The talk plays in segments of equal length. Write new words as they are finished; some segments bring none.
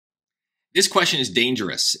This question is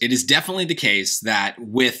dangerous. It is definitely the case that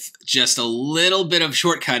with just a little bit of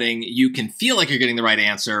shortcutting, you can feel like you're getting the right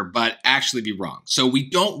answer, but actually be wrong. So we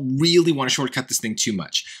don't really want to shortcut this thing too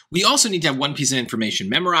much. We also need to have one piece of information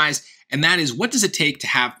memorized, and that is, what does it take to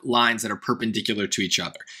have lines that are perpendicular to each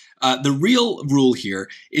other? The real rule here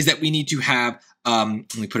is that we need to have,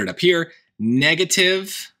 let me put it up here,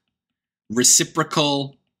 negative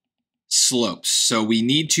reciprocal slopes. So we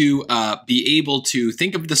need to be able to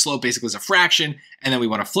think of the slope basically as a fraction, and then we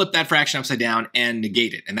want to flip that fraction upside down and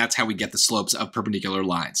negate it. And that's how we get the slopes of perpendicular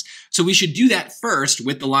lines. So we should do that first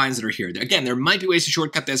with the lines that are here. Again, there might be ways to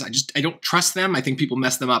shortcut this. I don't trust them. I think people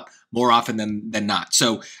mess them up more often than not.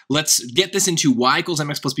 So let's get this into y equals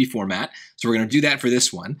mx plus b format. So we're going to do that for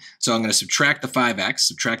this one. So I'm going to subtract the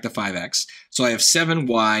 5x. So I have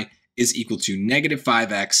 7y is equal to negative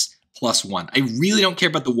 5x plus 1. I really don't care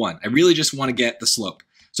about the 1. I really just want to get the slope.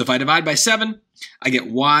 So if I divide by 7, I get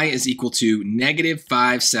y is equal to negative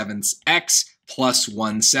 5/7 x plus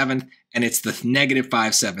 1/7, and it's the negative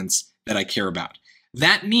 5/7 that I care about.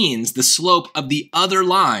 That means the slope of the other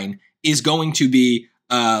line is going to be,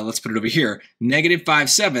 let's put it over here, negative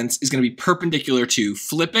 5/7 is going to be perpendicular to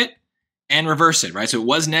flip it and reverse it, right? So it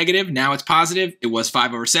was negative, now it's positive. It was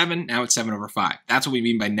 5/7, now it's 7/5. That's what we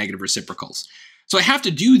mean by negative reciprocals. So I have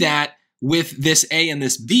to do that with this a and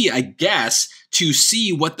this b, I guess, to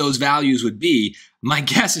see what those values would be. My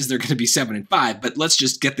guess is they're going to be 7 and 5, but let's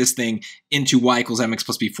just get this thing into y equals mx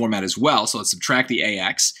plus b format as well. So let's subtract the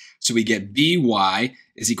ax. So we get by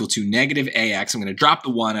is equal to negative ax. I'm going to drop the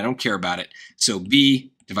 1. I don't care about it. So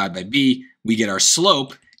b divided by b, we get our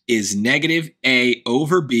slope is negative a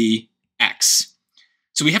over b x.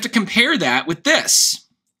 So we have to compare that with this.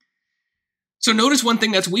 So notice one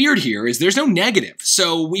thing that's weird here is there's no negative.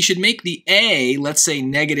 So we should make the a, let's say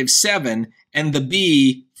negative 7, and the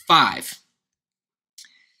b 5.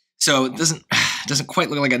 So it doesn't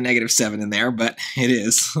quite look like a negative 7 in there, but it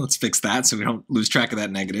is. Let's fix that so we don't lose track of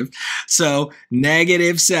that negative. So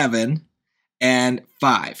negative 7 and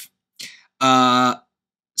 5.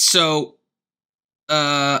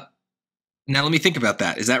 Now let me think about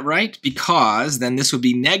that. Is that right? Because then this would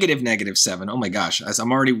be negative 7. Oh my gosh,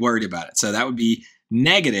 I'm already worried about it. So that would be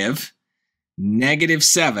negative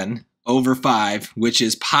 7 over 5, which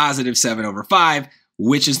is positive 7 over 5,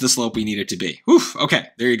 which is the slope we need it to be. Whew, okay,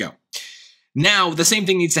 there you go. Now the same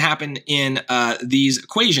thing needs to happen in these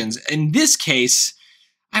equations. In this case,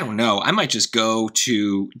 I don't know. I might just go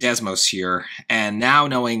to Desmos here, and now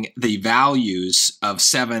knowing the values of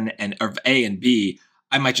 7 and of a and b,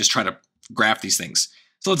 I might just try to graph these things.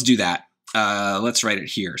 So let's do that. Let's write it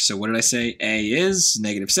here. So what did I say? A is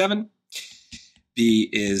negative 7. B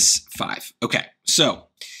is 5. Okay, so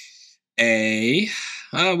A,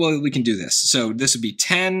 well, we can do this. So this would be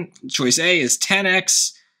 10. Choice A is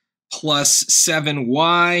 10x plus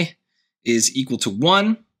 7y is equal to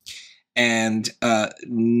 1. And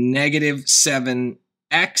negative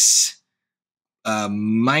 7x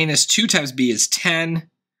minus 2 times b is 10.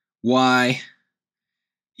 Y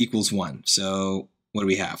equals 1. So what do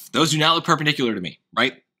we have? Those do not look perpendicular to me,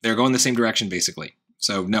 right? They're going the same direction, basically.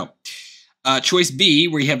 So no. Choice B,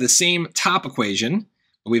 where you have the same top equation,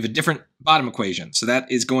 but we have a different bottom equation. So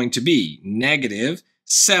that is going to be negative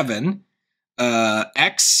 7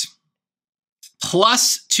 x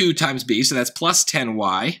plus 2 times b, so that's plus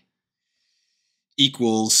 10y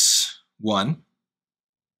equals 1.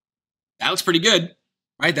 That looks pretty good,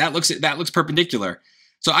 right? That looks perpendicular.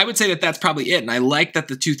 So I would say that that's probably it. And I like that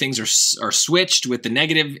the two things are switched with the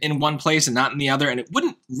negative in one place and not in the other. And it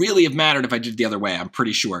wouldn't really have mattered if I did it the other way, I'm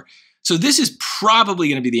pretty sure. So this is probably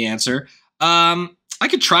going to be the answer. I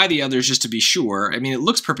could try the others just to be sure. I mean, it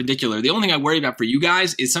looks perpendicular. The only thing I worry about for you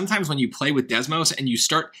guys is sometimes when you play with Desmos and you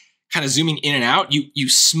start kind of zooming in and out, you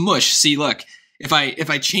smush. See, look, if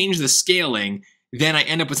I change the scaling, then I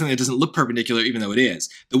end up with something that doesn't look perpendicular even though it is.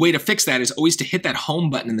 The way to fix that is always to hit that home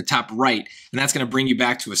button in the top right, and that's going to bring you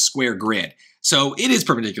back to a square grid. So it is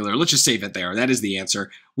perpendicular. Let's just save it there. That is the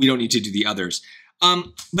answer. We don't need to do the others.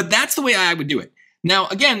 But that's the way I would do it. Now,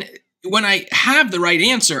 again, when I have the right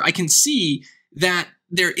answer, I can see that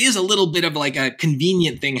there is a little bit of like a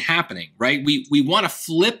convenient thing happening, right? We want to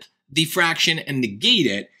flip the fraction and negate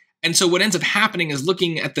it. And so what ends up happening is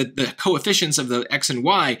looking at the coefficients of the x and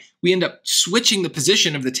y, we end up switching the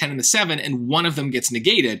position of the 10 and the 7, and one of them gets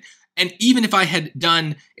negated. And even if I had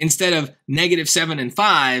done, instead of negative 7 and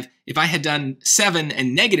 5, if I had done 7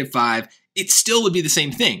 and negative 5, it still would be the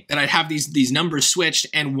same thing, that I'd have these numbers switched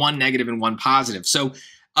and one negative and one positive. So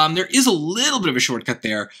there is a little bit of a shortcut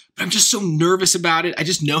there, but I'm just so nervous about it. I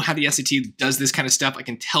just know how the SAT does this kind of stuff. I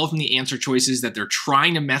can tell from the answer choices that they're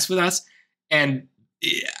trying to mess with us. And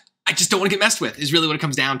I just don't want to get messed with is really what it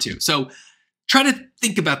comes down to. So try to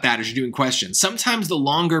think about that as you're doing questions. Sometimes the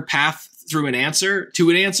longer path through an answer to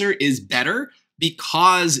an answer is better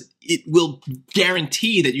because it will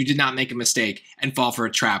guarantee that you did not make a mistake and fall for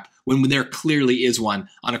a trap when there clearly is one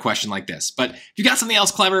on a question like this. But if you got something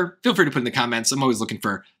else clever, feel free to put in the comments. I'm always looking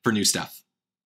for new stuff.